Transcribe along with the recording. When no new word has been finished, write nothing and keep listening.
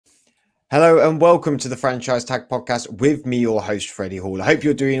Hello and welcome to the Franchise Tag Podcast with me, your host, Freddie Hall. I hope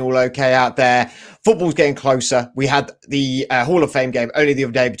you're doing all okay out there. Football's getting closer. We had the Hall of Fame game only the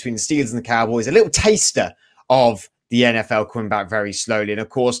other day between the Steelers and the Cowboys. A little taster of the NFL coming back very slowly. And of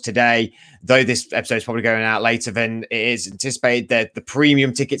course, today, though this episode is probably going out later than it is anticipated, that the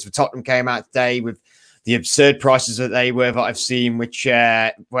premium tickets for Tottenham came out today with the absurd prices that they were that I've seen, which,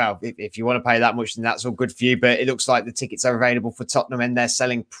 well, if you want to pay that much, then that's all good for you. But it looks like the tickets are available for Tottenham and they're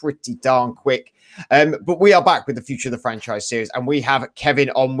selling pretty darn quick. But we are back with the future of the franchise series, and we have Kevin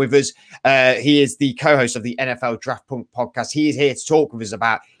on with us. He is the co-host of the NFL Draft Punk podcast. He is here to talk with us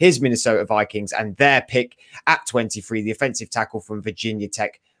about his Minnesota Vikings and their pick at 23, the offensive tackle from Virginia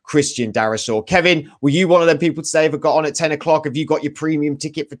Tech, Christian Darrisaw. Kevin, were you one of them people today that got on at 10 o'clock? Have you got your premium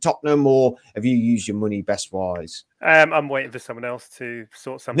ticket for Tottenham, or have you used your money best wise? I'm waiting for someone else to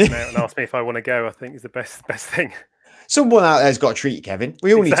sort something out and ask me if I want to go. I think is the best thing. Someone out there's got to treat you, Kevin.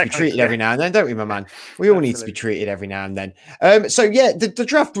 We all need to be treated every now and then, don't we, my man? We all need to be treated every now and then. So, yeah, the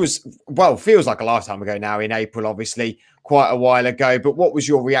draft was, well, feels like a lifetime ago now in April, obviously, quite a while ago. But what was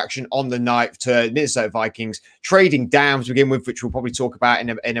your reaction on the night to Minnesota Vikings trading down to begin with, which we'll probably talk about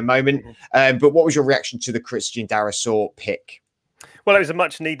in a moment. But what was your reaction to the Christian Darrisaw pick? Well, it was a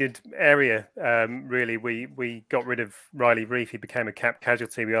much-needed area, really. We got rid of Riley Reef. He became a cap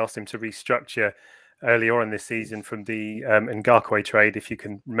casualty. We asked him to restructure earlier on this season from the Ngakwe trade, if you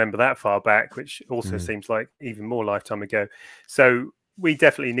can remember that far back, which also seems like even more lifetime ago. So we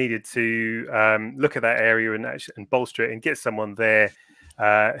definitely needed to look at that area and bolster it and get someone there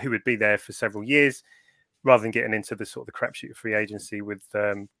who would be there for several years, rather than getting into the sort of the crapshoot of free agency with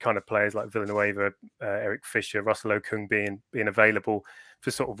kind of players like Villanueva, Eric Fisher, Russell Okung being available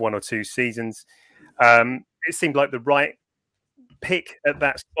for sort of 1 or 2 seasons. It seemed like the right pick at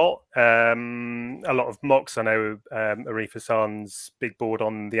that spot. A lot of mocks. I know Arif Hassan's big board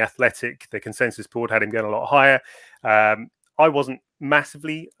on The Athletic, the consensus board, had him going a lot higher. I wasn't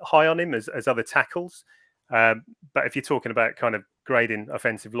massively high on him as other tackles. But if you're talking about kind of grading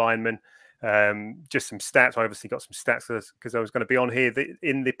offensive linemen, just some stats. I obviously got some stats because I was going to be on here.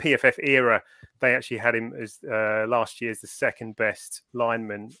 In the PFF era, they actually had him as last year's the second best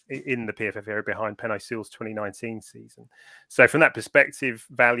lineman in the PFF era, behind Penei Sewell's 2019 season. So from that perspective,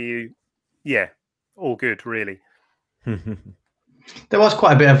 value, yeah, all good, really. There was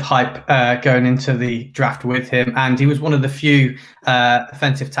quite a bit of hype going into the draft with him, and he was one of the few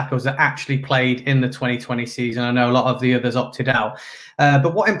offensive tackles that actually played in the 2020 season. I know a lot of the others opted out.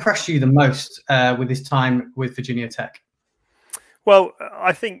 But what impressed you the most with his time with Virginia Tech? Well,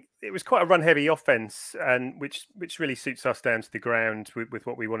 I think it was quite a run-heavy offense, and which really suits us down to the ground with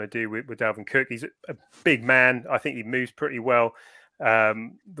what we want to do with Dalvin Cook. He's a big man. I think he moves pretty well.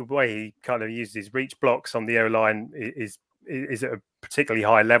 The way he kind of uses his reach blocks on the O-line is at a particularly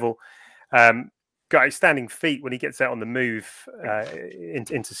high level. Got outstanding feet when he gets out on the move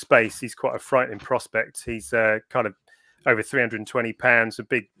into space. He's quite a frightening prospect. He's kind of over 320 pounds, a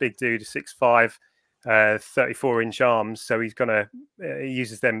big dude, 6'5", 34-inch arms. So he's he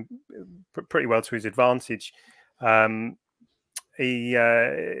uses them pretty well to his advantage. I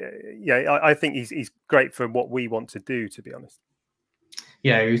think he's great for what we want to do, to be honest.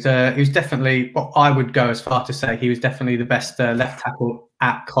 Yeah, he was definitely, well, I would go as far to say he was definitely the best left tackle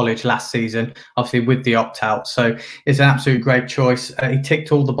at college last season, obviously with the opt-out. So it's an absolute great choice. He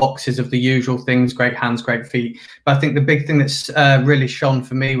ticked all the boxes of the usual things: great hands, great feet. But I think the big thing that's really shone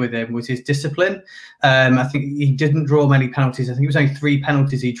for me with him was his discipline. I think he didn't draw many penalties. I think it was only 3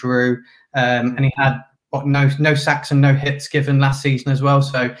 penalties he drew, and he had no sacks and no hits given last season as well.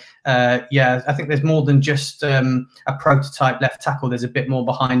 So yeah, I think there's more than just a prototype left tackle. There's a bit more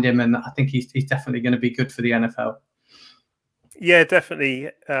behind him, and I think he's definitely going to be good for the NFL. Yeah, definitely.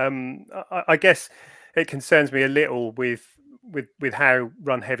 I guess it concerns me a little with how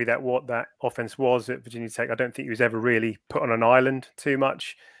run heavy that offense was at Virginia Tech. I don't think he was ever really put on an island too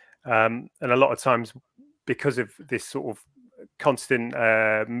much, and a lot of times because of this sort of constant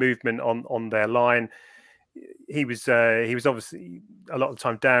movement on their line, he was obviously a lot of the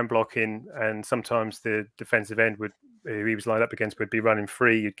time down blocking, and sometimes the defensive end who he was lined up against would be running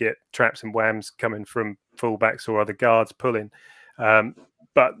free. You'd get traps and whams coming from fullbacks or other guards pulling.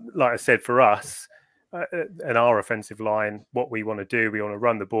 But like I said, for us and our offensive line, what we want to do, we want to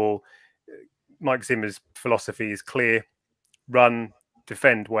run the ball. Mike Zimmer's philosophy is clear: run,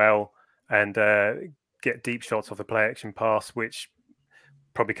 defend well, and get deep shots off the play action pass, which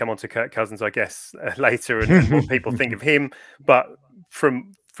probably come on to Kirk Cousins, I guess, later, and what people think of him. But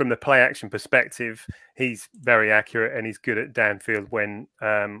from the play action perspective, he's very accurate, and he's good at downfield when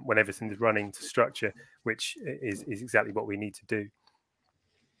everything is running to structure, which is exactly what we need to do.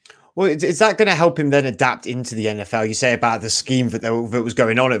 Well, is that going to help him then adapt into the NFL? You say about the scheme that was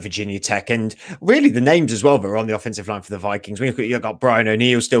going on at Virginia Tech, and really the names as well that are on the offensive line for the Vikings. You've got Brian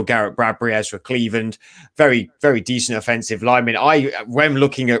O'Neill, still Garrett Bradbury, Ezra Cleveland, very, very decent offensive linemen. When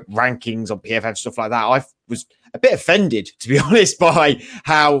looking at rankings on PFF, stuff like that, I was a bit offended, to be honest, by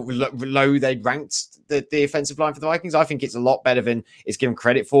how low they'd ranked the offensive line for the Vikings. I think it's a lot better than it's given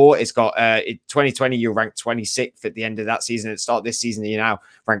credit for. It's got 2020, you're ranked 26th at the end of that season. At the start of this season, you're now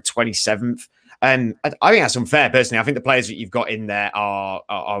ranked 27th. And I think that's unfair, personally. I think the players that you've got in there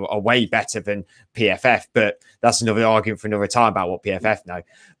are way better than PFF, but that's another argument for another time about what PFF know.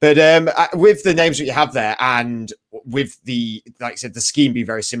 But with the names that you have there, and with the, like I said, the scheme be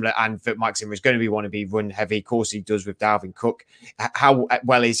very similar, and that Mike Zimmer is going to be run heavy, of course he does with Dalvin Cook. How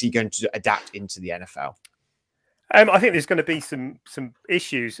well is he going to adapt into the NFL? I think there's going to be some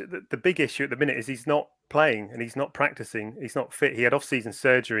issues. The big issue at the minute is he's not playing and he's not practicing. He's not fit. He had off-season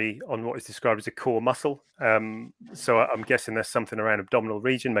surgery on what is described as a core muscle. So I'm guessing there's something around abdominal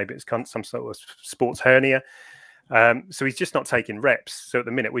region. Maybe it's some sort of sports hernia. So he's just not taking reps. So at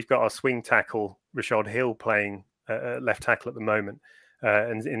the minute, we've got our swing tackle, Rashad Hill, playing left tackle at the moment.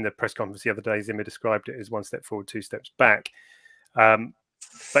 And in the press conference the other day, Zimmer described it as 1 step forward, 2 steps back.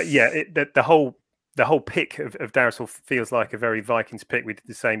 But yeah, the whole pick of Darrisaw feels like a very Vikings pick. We did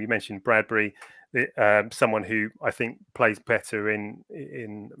the same. You mentioned Bradbury, someone who I think plays better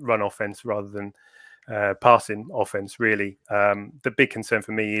in run offense rather than passing offense, really. The big concern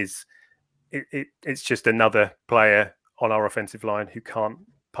for me is it's just another player on our offensive line who can't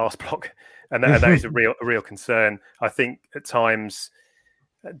pass block. And that is a real concern. I think at times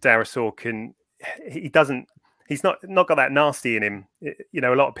Darrisaw he's not got that nasty in him.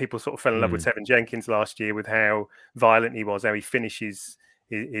 A lot of people sort of fell in love with Tevin Jenkins last year with how violent he was, how he finishes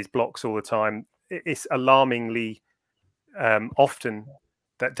his blocks all the time. It's alarmingly often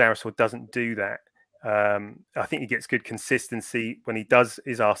that Darrisaw doesn't do that. I think he gets good consistency when he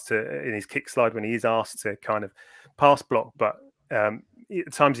is asked to, in his kick slide, when he is asked to kind of pass block, but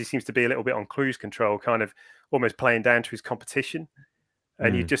at times he seems to be a little bit on cruise control, kind of almost playing down to his competition.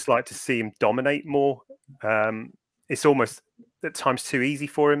 And you'd just like to see him dominate more. It's almost at times too easy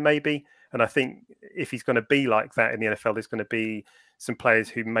for him, maybe. And I think if he's going to be like that in the NFL, there's going to be some players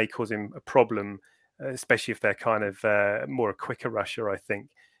who may cause him a problem, especially if they're kind of more a quicker rusher, I think.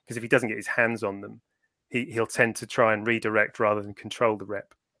 Because if he doesn't get his hands on them, he'll tend to try and redirect rather than control the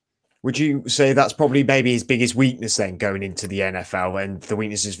rep. Would you say that's probably maybe his biggest weakness then going into the NFL, and the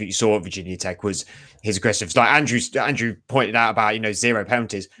weaknesses that you saw at Virginia Tech was his aggressive? Like Andrew pointed out about 0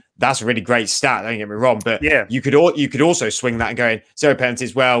 penalties. That's a really great stat. Don't get me wrong, but yeah, you could also swing that and going 0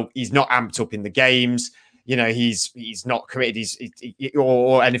 penalties. Well, he's not amped up in the games. He's not committed.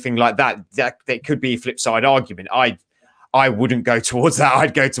 Or anything like that. That could be a flip side argument. I wouldn't go towards that.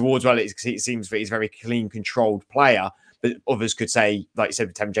 I'd go towards it seems that he's a very clean, controlled player. But others could say, like you said,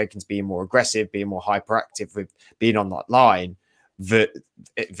 with Tevin Jenkins being more aggressive, being more hyperactive, with being on that line, that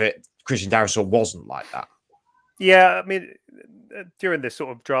Christian Darrisaw wasn't like that. Yeah, I mean, during this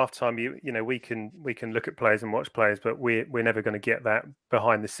sort of draft time, we can look at players and watch players, but we're never going to get that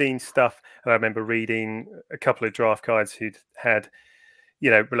behind the scenes stuff. And I remember reading a couple of draft guides who'd had,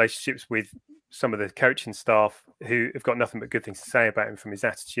 relationships with some of the coaching staff who have got nothing but good things to say about him from his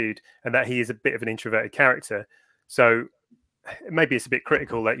attitude, and that he is a bit of an introverted character. So maybe it's a bit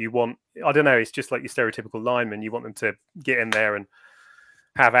critical that you want, I don't know, it's just like your stereotypical lineman. You want them to get in there and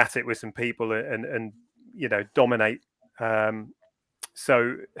have at it with some people and dominate.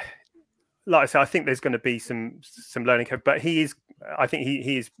 So like I said, I think there's going to be some learning curve, but I think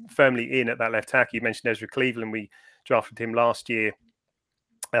he is firmly in at that left tackle. You mentioned Ezra Cleveland. We drafted him last year,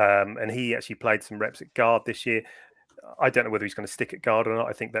 and he actually played some reps at guard this year. I don't know whether he's going to stick at guard or not.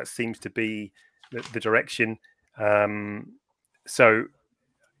 I think that seems to be the direction. So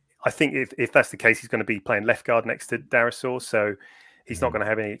I think if that's the case, he's going to be playing left guard next to Darrisaw. So he's not going to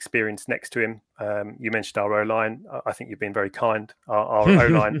have any experience next to him. You mentioned our O-line. I think you've been very kind. Our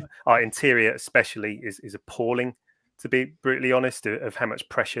O-line, our interior especially, is appalling, to be brutally honest, of how much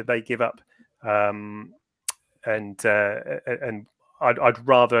pressure they give up. And I'd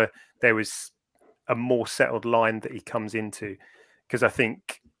rather there was a more settled line that he comes into, because I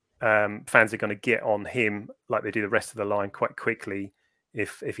think fans are going to get on him like they do the rest of the line quite quickly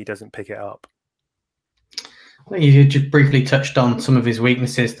if he doesn't pick it up. You just briefly touched on some of his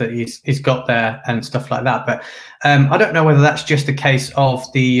weaknesses that he's got there and stuff like that, but I don't know whether that's just a case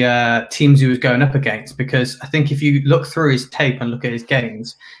of the teams he was going up against, because I think if you look through his tape and look at his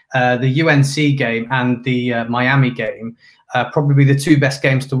games, the UNC game and the Miami game, probably the two best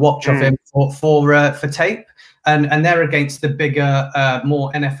games to watch of him for tape. and they're against the bigger,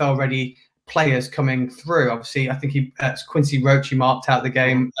 more NFL ready players coming through. Obviously, I think Quincy Roche marked out the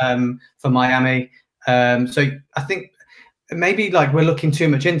game for Miami. So I think maybe like we're looking too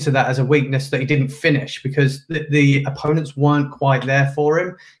much into that as a weakness that he didn't finish, because the opponents weren't quite there for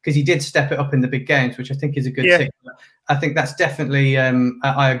him, because he did step it up in the big games, which I think is a good tick. I think that's definitely,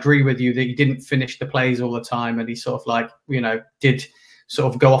 I agree with you that he didn't finish the plays all the time, and he sort of like, did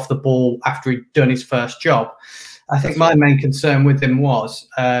sort of go off the ball after he'd done his first job. I think my main concern with him was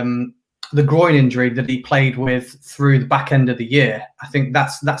the groin injury that he played with through the back end of the year. I think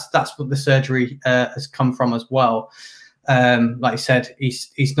that's what the surgery has come from as well. Like I said,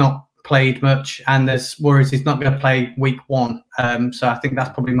 he's not played much, and there's worries he's not going to play week 1. So I think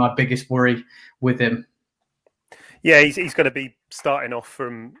that's probably my biggest worry with him. Yeah, he's going to be starting off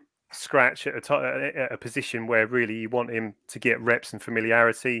from scratch at a position where really you want him to get reps and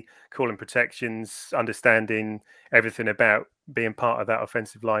familiarity, calling protections, understanding everything about being part of that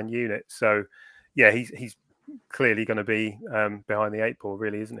offensive line unit. So, yeah, he's clearly going to be behind the 8 ball,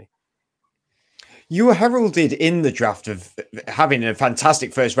 really, isn't he? You were heralded in the draft of having a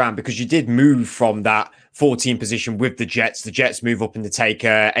fantastic first round, because you did move from that 14 position with the Jets. The Jets move up in the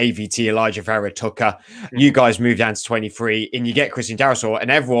taker, AVT, Elijah Vera Tucker. You guys move down to 23, and you get Christian Darrisaw,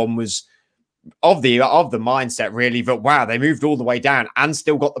 and everyone was of the mindset really that, wow, they moved all the way down and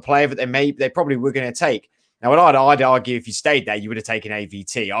still got the player that they probably were going to take. Now, I'd argue if you stayed there, you would have taken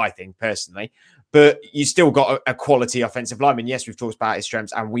AVT, I think, personally. But you still got a quality offensive lineman. Yes, we've talked about his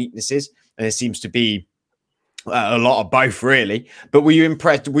strengths and weaknesses, and there seems to be a lot of both, really. But were you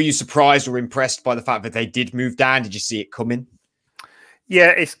impressed? Were you surprised or impressed by the fact that they did move down? Did you see it coming?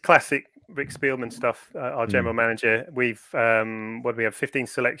 Yeah, it's classic Rick Spielman stuff. Our general manager. We've what do we have? 15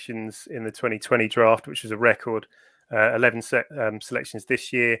 selections in the 2020 draft, which was a record. 11 selections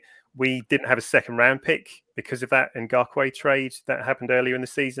this year. We didn't have a second round pick because of that Ngakoue trade that happened earlier in the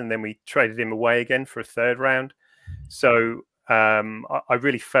season. Then we traded him away again for a third round. So I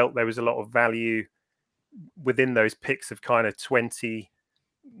really felt there was a lot of value within those picks of kind of 20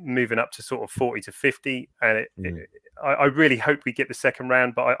 moving up to sort of 40 to 50. And I really hope we get the second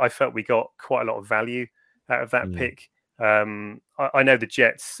round, but I felt we got quite a lot of value out of that pick. I know the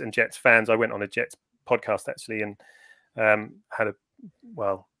Jets and Jets fans. I went on a Jets podcast actually and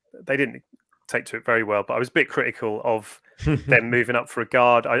they didn't take to it very well, but I was a bit critical of them moving up for a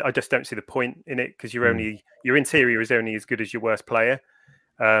guard. I just don't see the point in it, because your interior is only as good as your worst player.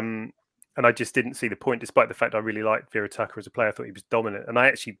 And I just didn't see the point, despite the fact I really liked Vera Tucker as a player. I thought he was dominant. And I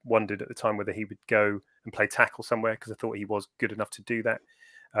actually wondered at the time whether he would go and play tackle somewhere, because I thought he was good enough to do that.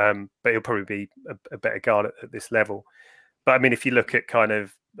 But he'll probably be a better guard at this level. But I mean, if you look at kind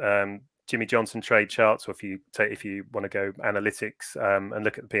of Jimmy Johnson trade charts, or if you want to go analytics and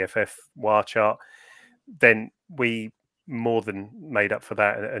look at the PFF WAR chart, then we more than made up for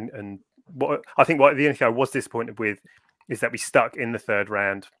that. And what the only thing I was disappointed with is that we stuck in the third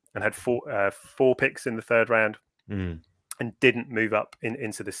round and had four picks in the third round and didn't move up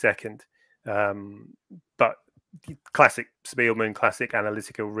into the second. But classic Spielman, classic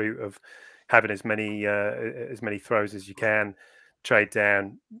analytical route of having as many throws as you can, trade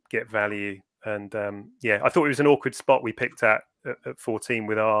down, get value. And I thought it was an awkward spot we picked at 14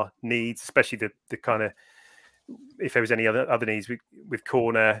 with our needs, especially the kind of, if there was any other needs with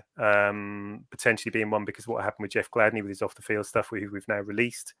corner, potentially being one, because of what happened with Jeff Gladney with his off the field stuff we've now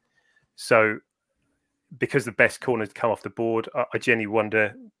released. So because the best corners come off the board, I genuinely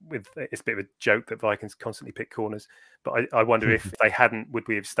wonder, it's a bit of a joke that Vikings constantly pick corners, but I wonder if they hadn't, would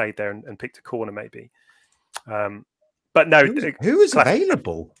we have stayed there and picked a corner maybe? But no, who was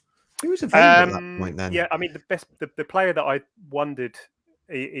available? Who was available at that point then? Yeah, I mean, the player that I wondered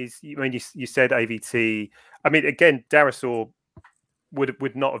is, I mean, you said AVT. I mean, again, Darrisaw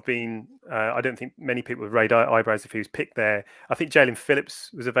would not have been. I don't think many people would raise eyebrows if he was picked there. I think Jalen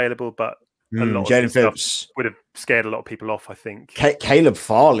Phillips was available, but a lot of Jalen Phillips would have scared a lot of people off, I think. Caleb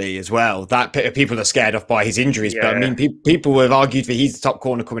Farley as well. That people are scared off by his injuries, but I mean, people have argued that he's the top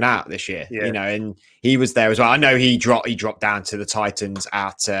corner coming out this year. You know, and he was there as well. I know he dropped down to the Titans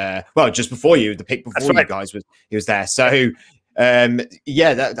at just before you, the pick before you guys he was there. So I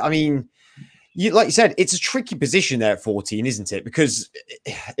mean, like you said, it's a tricky position there at 14, isn't it? Because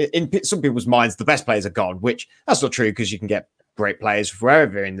in some people's minds, the best players are gone, which that's not true, because you can get great players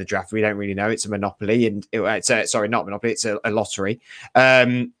wherever in the draft. We don't really know. It's a monopoly, and it's not monopoly. It's a lottery.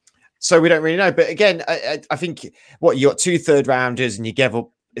 So we don't really know. But again, I think you got 2 third rounders, and you gave up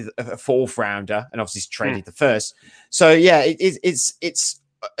a 4th rounder, and obviously traded the first. So yeah, it's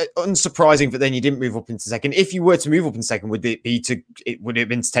unsurprising that then you didn't move up into second. If you were to move up in second, would it have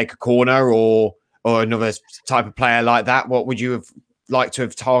been to take a corner or or another type of player like that? What would you have liked to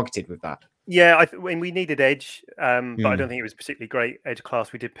have targeted with that? Yeah, when we needed edge, but I don't think it was particularly great edge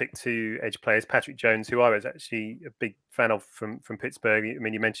class. We did pick 2 edge players, Patrick Jones, who I was actually a big fan of from Pittsburgh. I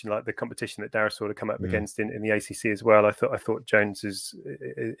mean, you mentioned like the competition that Darrisaw had come up against in the ACC as well. I thought Jones is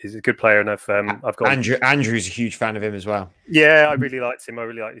a good player, and I've got Andrew's a huge fan of him as well. Yeah, I really liked him. I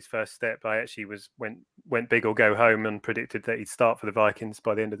really liked his first step. I actually went big or go home and predicted that he'd start for the Vikings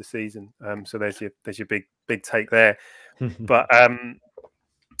by the end of the season. So there's your big take there. But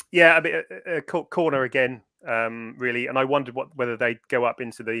yeah, a bit a corner again, really. And I wondered whether they'd go up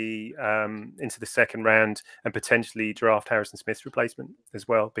into the second round and potentially draft Harrison Smith's replacement as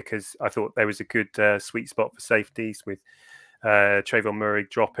well, because I thought there was a good sweet spot for safeties with Trayvon Murray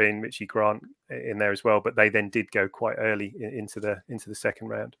dropping, Richie Grant in there as well. But they then did go quite early into the second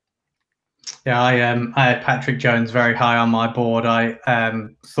round. Yeah, I had Patrick Jones very high on my board. I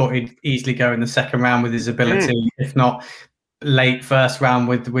thought he'd easily go in the second round with his ability, if not late first round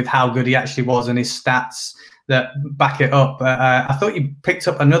with how good he actually was and his stats that back it up. I thought you picked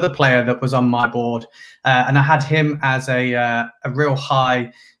up another player that was on my board, and I had him as a real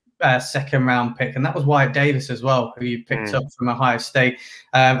high second round pick, and that was Wyatt Davis as well, who you picked up from Ohio State.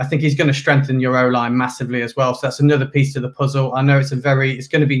 I think he's going to strengthen your O-line massively as well. So that's another piece to the puzzle. I know it's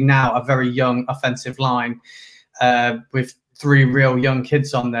going to be now a very young offensive line with 3 real young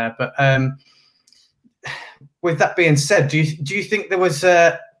kids on there, but with that being said, do you think there was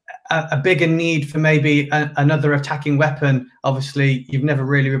a bigger need for maybe another attacking weapon? Obviously, you've never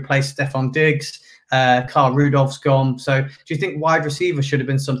really replaced Stephon Diggs. Carl Rudolph's gone. So do you think wide receiver should have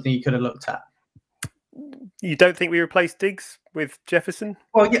been something you could have looked at? You don't think we replaced Diggs with Jefferson?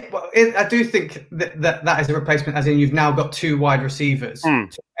 Well, yeah, I do think that is a replacement, as in you've now got 2 wide receivers, 2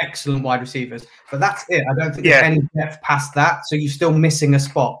 excellent wide receivers. But that's it. I don't think there's any depth past that. So you're still missing a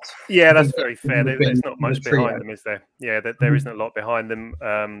spot. Yeah, that's very fair. There's not much behind them, is there? Yeah, there isn't a lot behind them.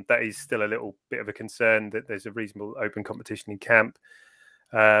 That is still a little bit of a concern that there's a reasonable open competition in camp.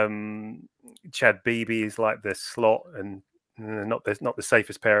 Chad Beebe is like the slot and not the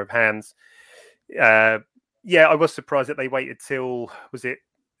safest pair of hands. Yeah, I was surprised that they waited till, was it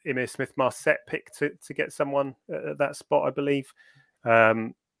Emir Smith-Marset pick to get someone at that spot, I believe.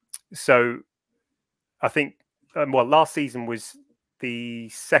 So I think, last season was the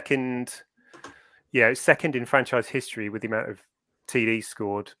second in franchise history with the amount of TDs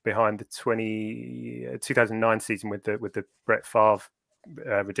scored behind the 2009 season with the Brett Favre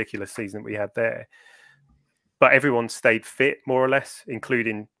ridiculous season that we had there. But everyone stayed fit more or less,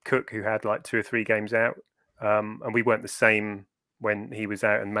 including Cook, who had like 2 or 3 games out. And we weren't the same when he was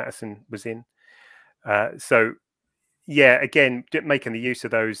out and Madison was in. So, yeah, again, making the use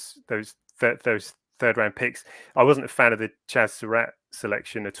of those third round picks. I wasn't a fan of the Chaz Surratt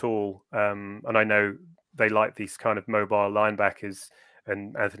selection at all. And I know they like these kind of mobile linebackers,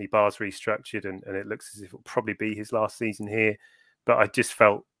 and Anthony Barr's restructured, and it looks as if it'll probably be his last season here. But I just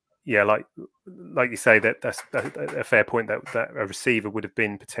felt, yeah, like you say, that's a fair point, that a receiver would have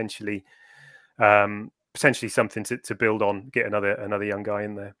been potentially something to build on, get another young guy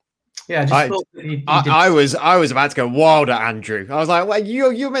in there. Yeah, I was about to go wild at Andrew. I was like, well,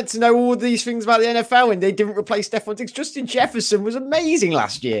 you're meant to know all these things about the NFL, and they didn't replace Stephon Diggs. Justin Jefferson was amazing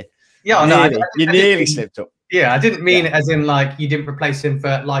last year. Yeah, you nearly slipped up. Yeah, I didn't mean it as in like you didn't replace him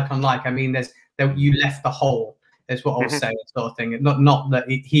for like on like. I mean, you left the hole. Is what I was saying, sort of thing. Not that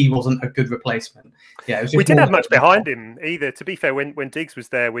he wasn't a good replacement. Yeah, it was just we didn't have much behind him either. To be fair, when Diggs was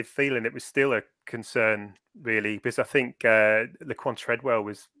there with Thielen, it was still a concern, really, because I think Laquan Treadwell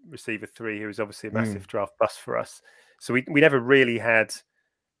was receiver 3, who was obviously a massive draft bust for us. So we never really had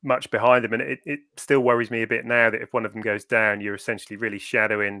much behind him, and it still worries me a bit now that if one of them goes down, you're essentially really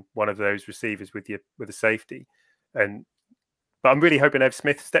shadowing one of those receivers with a safety. But I'm really hoping Ev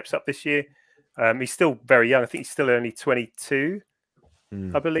Smith steps up this year. He's still very young. I think he's still only 22,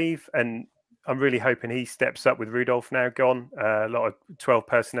 I believe. And I'm really hoping he steps up with Rudolph now gone. A lot of 12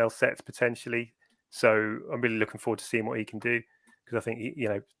 personnel sets potentially. So I'm really looking forward to seeing what he can do, because I think,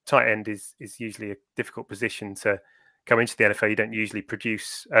 tight end is usually a difficult position to come into the NFL. You don't usually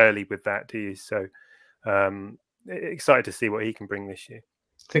produce early with that, do you? So excited to see what he can bring this year.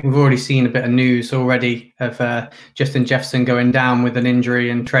 I think we've already seen a bit of news already of Justin Jefferson going down with an injury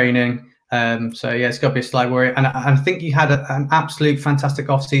in training. So yeah, it's got to be a slight worry. And I think you had an absolute fantastic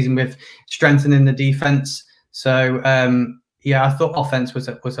offseason with strengthening the defense. So yeah, I thought offense was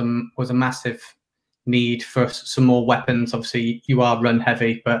a massive need for some more weapons. Obviously, you are run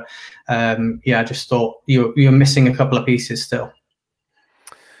heavy, but yeah, I just thought you're missing a couple of pieces still.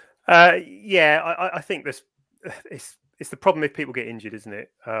 Yeah, I think it's it's the problem if people get injured, isn't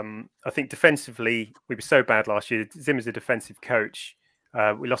it? I think defensively we were so bad last year. Zimmer's a defensive coach.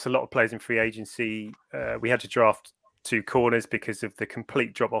 We lost a lot of players in free agency. We had to draft 2 corners because of the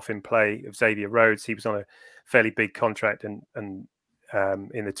complete drop off in play of Xavier Rhodes. He was on a fairly big contract, and in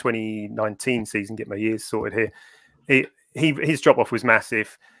the 2019 season, get my years sorted here, his drop off was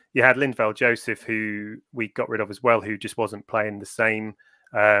massive. You had Linval Joseph, who we got rid of as well, who just wasn't playing the same.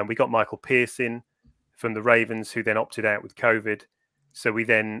 We got Michael Pearson from the Ravens, who then opted out with COVID. So we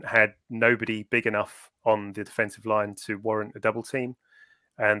then had nobody big enough on the defensive line to warrant a double team.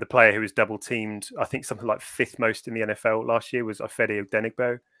 And the player who was double teamed, I think something like 5th most in the NFL last year, was Ifedi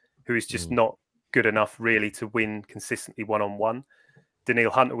Odenigbo, who is just not good enough really to win consistently one-on-one.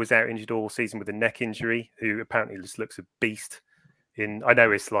 Daniil Hunter was out injured all season with a neck injury, who apparently just looks a beast. I know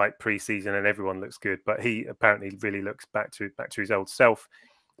it's like pre-season and everyone looks good, but he apparently really looks back to his old self.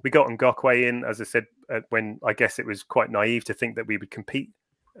 We got Ngakwe in, as I said, when I guess it was quite naive to think that we would compete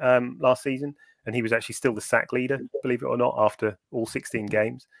last season. And he was actually still the sack leader, believe it or not, after all 16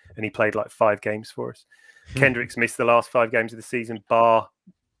 games. And he played like 5 games for us. Kendricks missed the last 5 games of the season, bar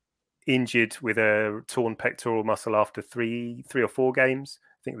injured with a torn pectoral muscle after 3 or 4 games.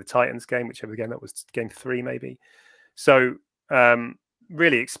 I think the Titans game, whichever game that was, game 3 maybe. So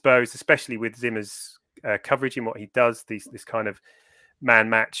really exposed, especially with Zimmer's coverage in what he does, this kind of man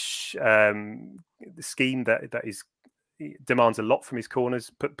match scheme that demands a lot from his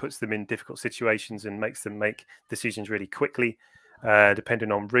corners, puts them in difficult situations and makes them make decisions really quickly,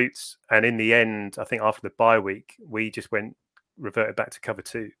 depending on routes. And in the end, I think after the bye week, we just reverted back to cover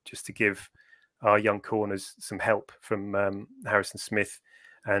 2, just to give our young corners some help from Harrison Smith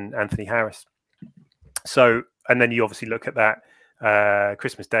and Anthony Harris. So, and then you obviously look at that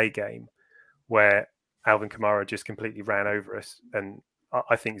Christmas Day game where Alvin Kamara just completely ran over us. And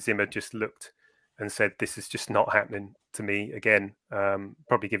I think Zimmer just looked and said, this is just not happening to me again.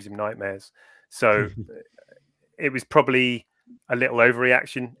 Probably gives him nightmares. So it was probably a little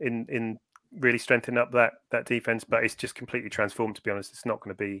overreaction in really strengthening up that defense, but it's just completely transformed, to be honest. It's not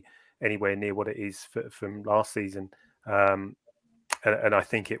going to be anywhere near what it is from last season. And I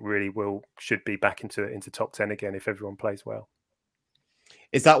think it really should be back into top 10 again if everyone plays well.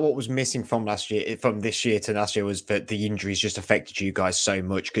 Is that what was missing from this year to last year, was that the injuries just affected you guys so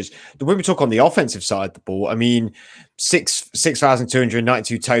much? Because when we talk on the offensive side of the ball, I mean,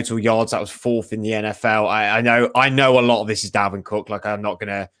 6,292 total yards, that was 4th in the NFL. I know a lot of this is Dalvin Cook. Like, I'm not going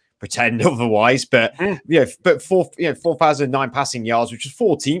to pretend otherwise, but but 4,009 passing yards, which is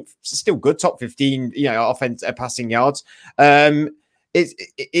 14th, still good, top 15, offense passing yards.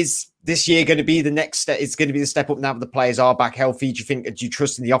 Is this year going to be the next step? It's going to be the step up now that the players are back healthy. Do you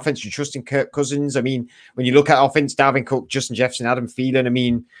trust in the offense? Do you trust in Kirk Cousins? I mean, when you look at offense, Dalvin Cook, Justin Jefferson, Adam Thielen, I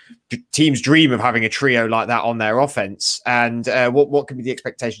mean, teams dream of having a trio like that on their offense. And what can be the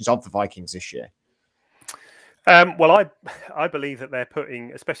expectations of the Vikings this year? Well, I believe that they're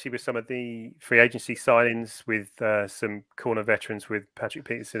putting, especially with some of the free agency signings, with some corner veterans, with Patrick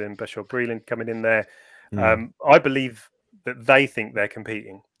Peterson and Bashar Breeland coming in there. I believe that they think they're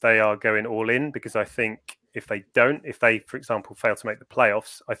competing. They are going all in, because I think if they, for example, fail to make the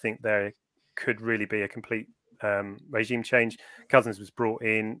playoffs, I think there could really be a complete regime change. Cousins was brought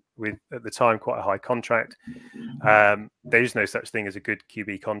in with, at the time, quite a high contract. There is no such thing as a good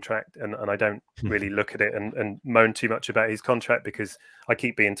QB contract, and I don't really look at it and moan too much about his contract, because I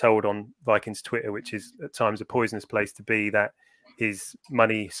keep being told on Vikings Twitter, which is at times a poisonous place to be, that his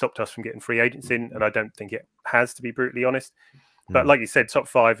money stopped us from getting free agents in, and I don't think it has, to be brutally honest. But like you said, top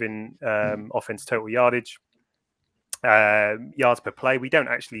 5 in offense total yardage, yards per play. We don't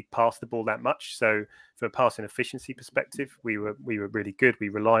actually pass the ball that much, so from a passing efficiency perspective, we were really good. We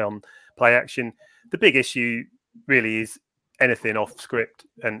rely on play action. The big issue really is anything off script,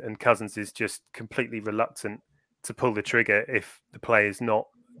 and Cousins is just completely reluctant to pull the trigger if the play is not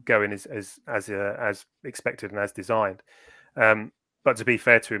going as expected and as designed. But to be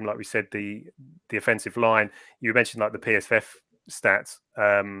fair to him, like we said, the offensive line, you mentioned like the PFF stats.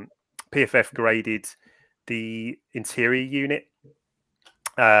 PFF graded the interior unit.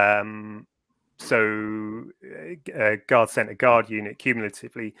 So guard, center, guard unit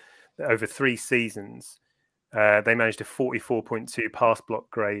cumulatively over 3 seasons, they managed a 44.2 pass block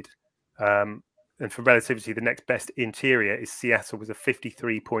grade. And for relativity, the next best interior is Seattle, was a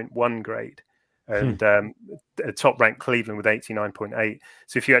 53.1 grade. And top ranked Cleveland with 89.8.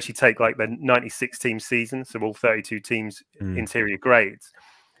 So if you actually take like the 96 team season, so all 32 teams interior grades,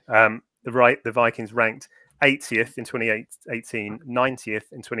 the Vikings ranked 80th in 2018,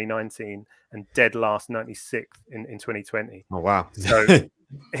 90th in 2019, and dead last 96th in 2020. Oh wow! So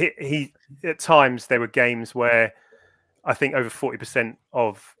he at times there were games where I think over 40%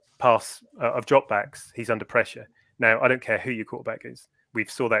 of dropbacks, he's under pressure. Now, I don't care who your quarterback is. We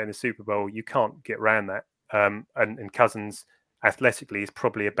saw that in the Super Bowl. You can't get around that. And Cousins, athletically, is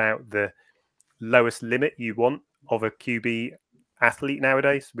probably about the lowest limit you want of a QB athlete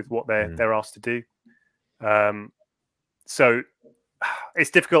nowadays with what they're asked to do. So it's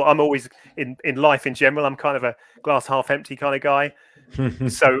difficult. I'm always in life in general. I'm kind of a glass half empty kind of guy.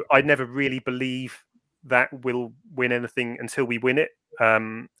 So I never really believe that we'll win anything until we win it.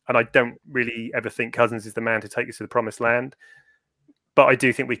 And I don't really ever think Cousins is the man to take us to the promised land. But I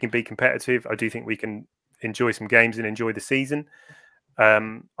do think we can be competitive. I do think we can enjoy some games and enjoy the season.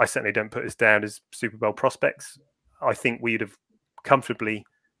 I certainly don't put us down as Super Bowl prospects. I think we'd have comfortably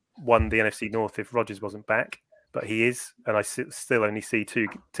won the NFC North if Rodgers wasn't back, but he is, and I still only see 2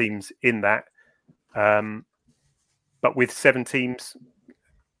 teams in that. But with 7 teams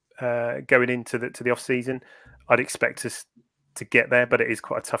going into the off season, I'd expect us to get there. But it is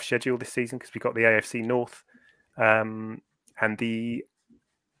quite a tough schedule this season because we've got the AFC North and the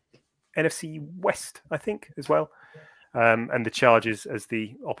NFC West, I think, as well. And the Chargers as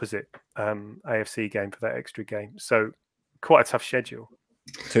the opposite AFC game for that extra game. So quite a tough schedule.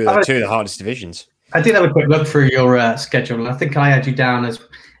 Two of the hardest divisions. I did have a quick look through your schedule, and I think I had you down as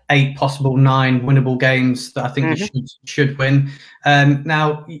 8 possible 9 winnable games that I think you should win.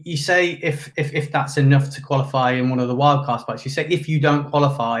 Now, you say if that's enough to qualify in one of the wildcard spots, you say if you don't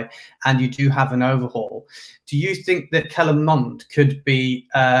qualify and you do have an overhaul, do you think that Kellen Mond could be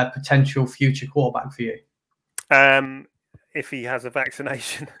a potential future quarterback for you? If he has a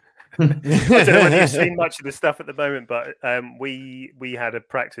vaccination. I don't know whether you've seen much of the stuff at the moment, but we had a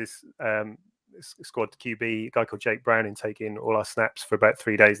practice squad QB, a guy called Jake Browning, taking all our snaps for about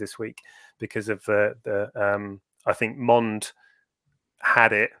 3 days this week because of I think Mond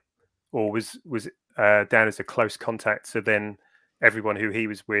had it or was down as a close contact. So then everyone who he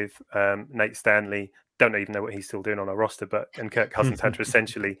was with, Nate Stanley, don't even know what he's still doing on our roster, and Kirk Cousins had to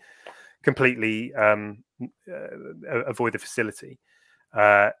essentially completely avoid the facility.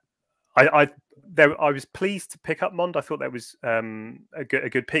 I was pleased to pick up Mond. I thought that was a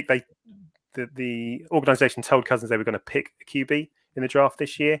good pick. The organization told Cousins they were going to pick a QB in the draft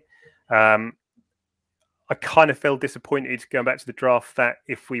this year. I kind of felt disappointed going back to the draft that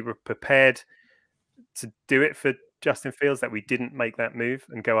if we were prepared to do it for Justin Fields, that we didn't make that move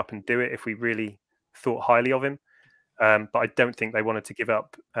and go up and do it if we really thought highly of him. But I don't think they wanted to give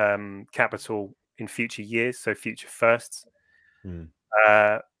up capital in future years, so future firsts.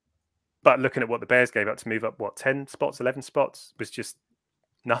 But looking at what the Bears gave up to move up, 10 spots, 11 spots, was just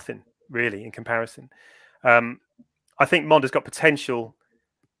nothing, really, in comparison. I think Mond has got potential.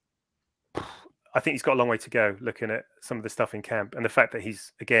 I think he's got a long way to go, looking at some of the stuff in camp. And the fact that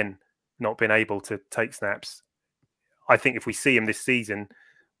he's, again, not been able to take snaps. I think if we see him this season,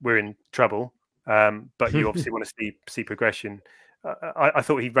 we're in trouble. But you obviously want to see progression. I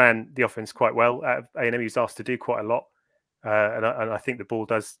thought he ran the offense quite well out of A&M. He was asked to do quite a lot. And I think the ball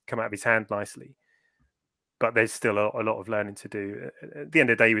does come out of his hand nicely. But there's still a lot of learning to do. At the end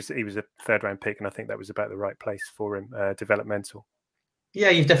of the day, he was a 3rd-round pick, and I think that was about the right place for him, developmental. Yeah,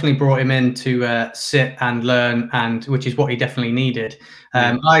 you've definitely brought him in to sit and learn, and which is what he definitely needed.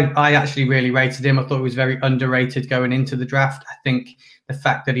 I actually really rated him. I thought he was very underrated going into the draft. I think the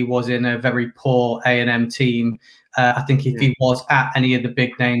fact that he was in a very poor A&M team, I think if he was at any of the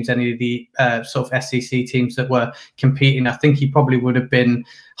big names, any of the sort of SEC teams that were competing, I think he probably would have been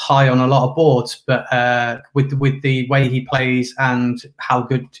high on a lot of boards. But with the way he plays and how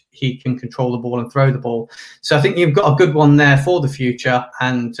good he can control the ball and throw the ball, so I think you've got a good one there for the future.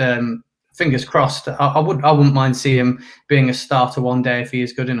 And fingers crossed. I wouldn't mind seeing him being a starter one day if he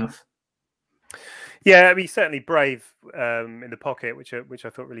is good enough. Yeah, I mean, he's certainly brave in the pocket, which I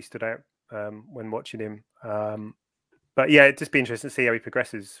thought really stood out when watching him. But yeah, it'd just be interesting to see how he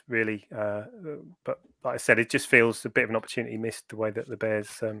progresses, really. But like I said, it just feels a bit of an opportunity missed the way that the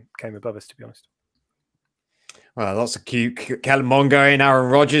Bears came above us, to be honest. Well, lots of cute. Kellen Mond going.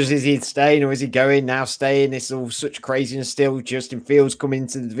 Aaron Rodgers, is he staying or is he going? Now staying. It's all such craziness still. Justin Fields coming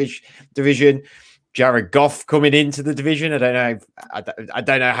into the division. Jared Goff coming into the division. I don't know. I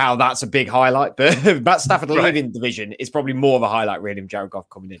don't know how that's a big highlight, but Matt Stafford leaving the division is probably more of a highlight, really, than Jared Goff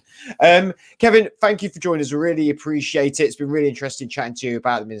coming in. Kevin, thank you for joining us. We really appreciate it. It's been really interesting chatting to you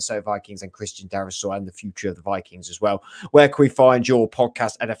about the Minnesota Vikings and Christian Darrisaw and the future of the Vikings as well. Where can we find your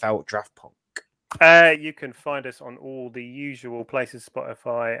podcast, NFL Draft Punk? You can find us on all the usual places: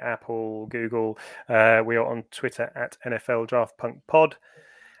 Spotify, Apple, Google. We are on Twitter at NFL Draft Punk Pod.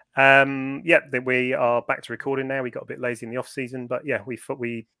 Yeah, we are back to recording now. We got a bit lazy in the off season, but yeah,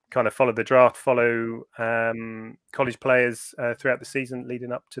 we kind of follow the draft, follow college players throughout the season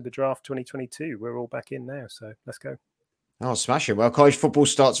leading up to the draft 2022. We're all back in now, so let's go. Oh, smash it. Well, college football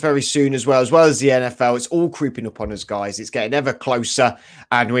starts very soon as well as the NFL. It's all creeping up on us, guys. It's getting ever closer,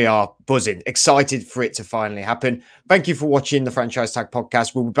 and we are buzzing, excited for it to finally happen. Thank you for watching the Franchise Tag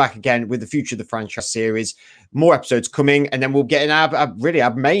podcast. We'll be back again with the Future of the Franchise series. More episodes coming, and then we'll get in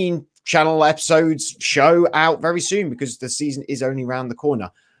our main channel episodes show out very soon because the season is only around the corner.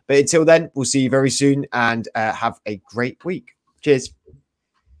 But until then, we'll see you very soon, and have a great week. Cheers.